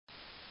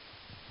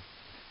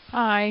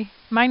Hi,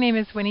 my name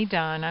is Winnie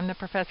Dunn. I'm the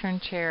professor and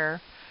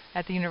chair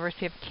at the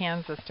University of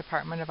Kansas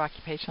Department of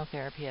Occupational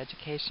Therapy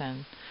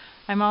Education.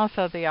 I'm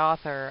also the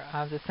author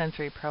of the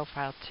Sensory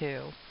Profile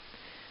 2.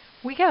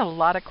 We get a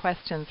lot of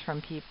questions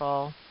from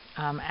people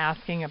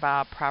asking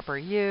about proper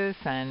use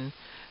and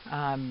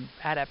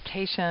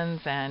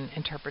adaptations and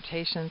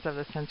interpretations of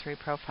the Sensory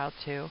Profile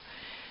 2.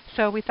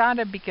 So we thought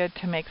it'd be good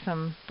to make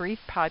some brief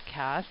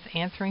podcasts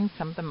answering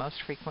some of the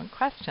most frequent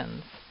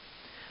questions.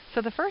 So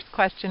the first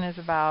question is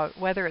about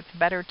whether it's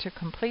better to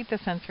complete the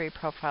Sensory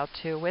Profile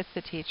 2 with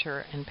the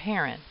teacher and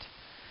parent.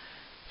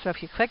 So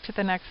if you click to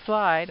the next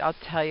slide, I'll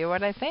tell you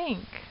what I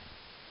think.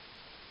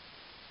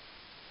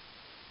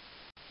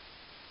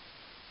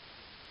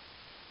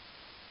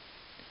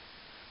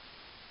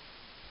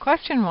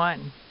 Question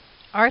 1.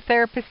 Our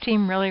therapist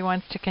team really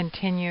wants to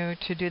continue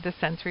to do the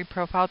Sensory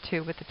Profile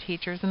 2 with the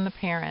teachers and the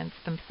parents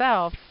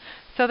themselves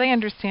so they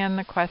understand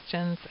the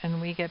questions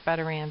and we get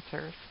better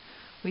answers.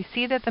 We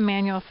see that the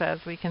manual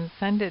says we can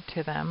send it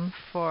to them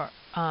for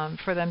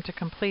them to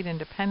complete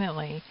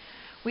independently.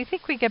 We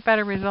think we get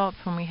better results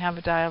when we have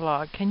a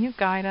dialogue. Can you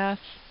guide us?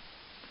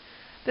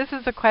 This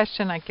is a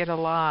question I get a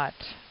lot,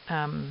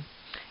 and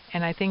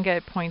I think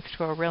it points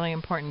to a really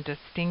important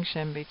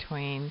distinction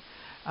between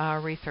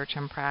research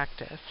and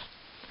practice.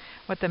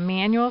 What the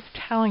manual is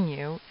telling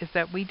you is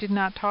that we did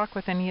not talk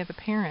with any of the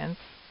parents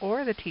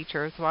or the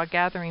teachers while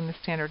gathering the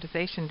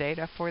standardization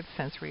data for the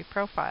sensory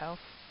profiles.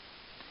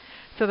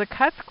 So the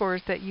cut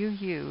scores that you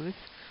use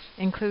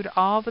include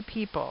all the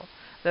people,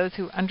 those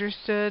who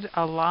understood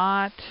a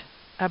lot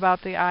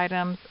about the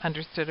items,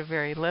 understood a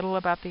very little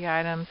about the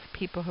items,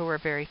 people who were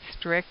very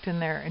strict in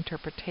their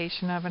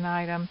interpretation of an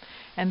item,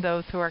 and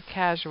those who are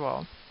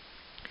casual.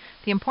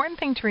 The important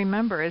thing to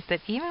remember is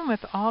that even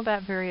with all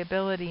that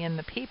variability in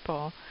the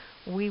people,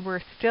 we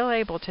were still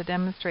able to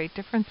demonstrate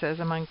differences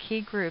among key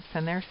groups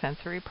and their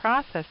sensory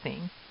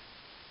processing.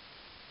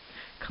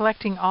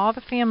 Collecting all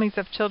the families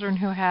of children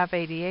who have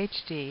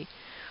ADHD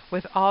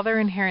with all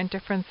their inherent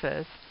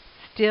differences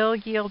still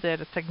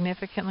yielded a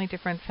significantly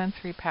different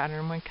sensory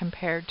pattern when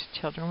compared to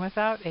children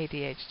without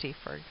ADHD,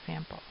 for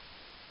example.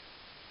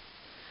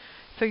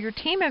 So your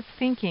team is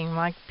thinking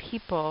like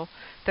people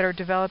that are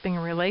developing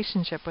a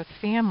relationship with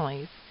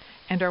families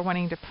and are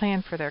wanting to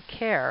plan for their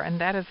care, and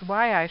that is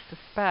why I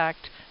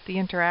suspect the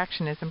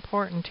interaction is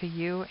important to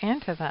you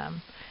and to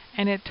them,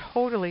 and it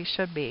totally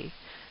should be.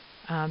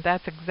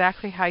 That's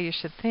exactly how you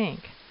should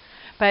think.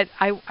 But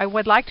I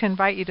would like to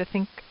invite you to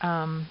think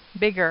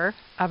bigger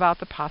about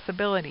the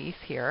possibilities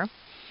here.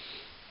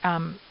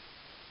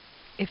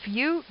 If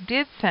you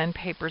did send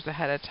papers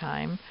ahead of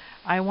time,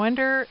 I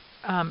wonder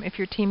if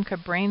your team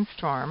could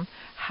brainstorm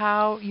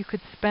how you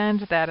could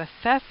spend that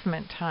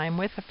assessment time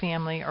with a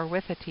family or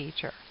with a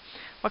teacher.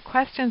 What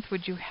questions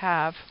would you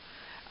have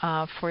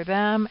for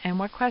them, and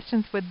what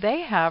questions would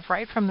they have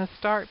right from the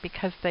start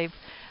because they've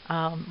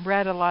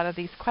read a lot of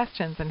these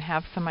questions and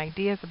have some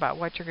ideas about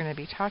what you're going to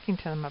be talking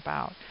to them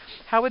about?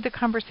 How would the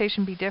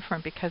conversation be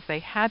different because they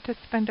had to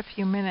spend a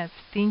few minutes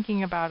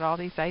thinking about all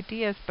these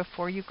ideas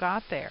before you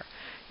got there?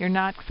 You're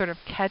not sort of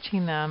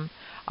catching them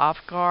off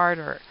guard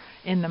or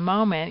in the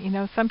moment. You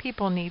know, some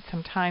people need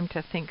some time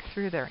to think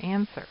through their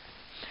answers.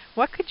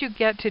 What could you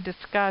get to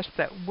discuss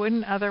that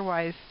wouldn't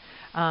otherwise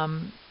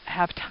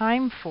have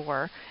time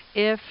for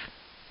if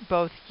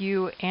both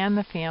you and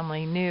the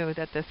family knew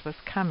that this was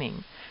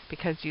coming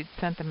because you'd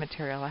sent the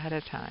material ahead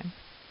of time?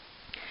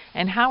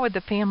 And how would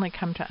the family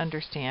come to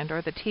understand,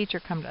 or the teacher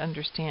come to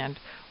understand,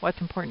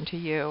 what's important to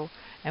you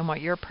and what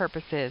your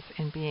purpose is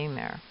in being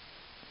there?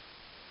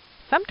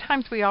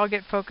 Sometimes we all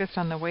get focused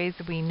on the ways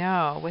we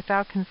know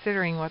without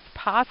considering what's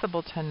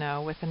possible to know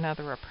with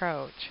another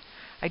approach.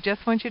 I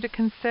just want you to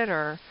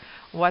consider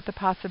what the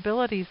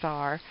possibilities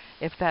are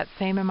if that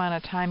same amount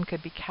of time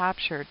could be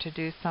captured to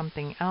do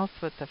something else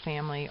with the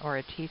family or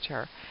a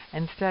teacher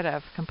instead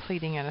of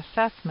completing an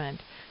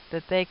assessment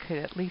that they could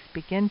at least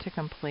begin to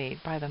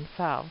complete by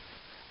themselves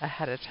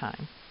ahead of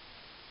time.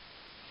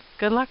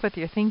 Good luck with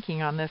your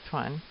thinking on this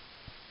one.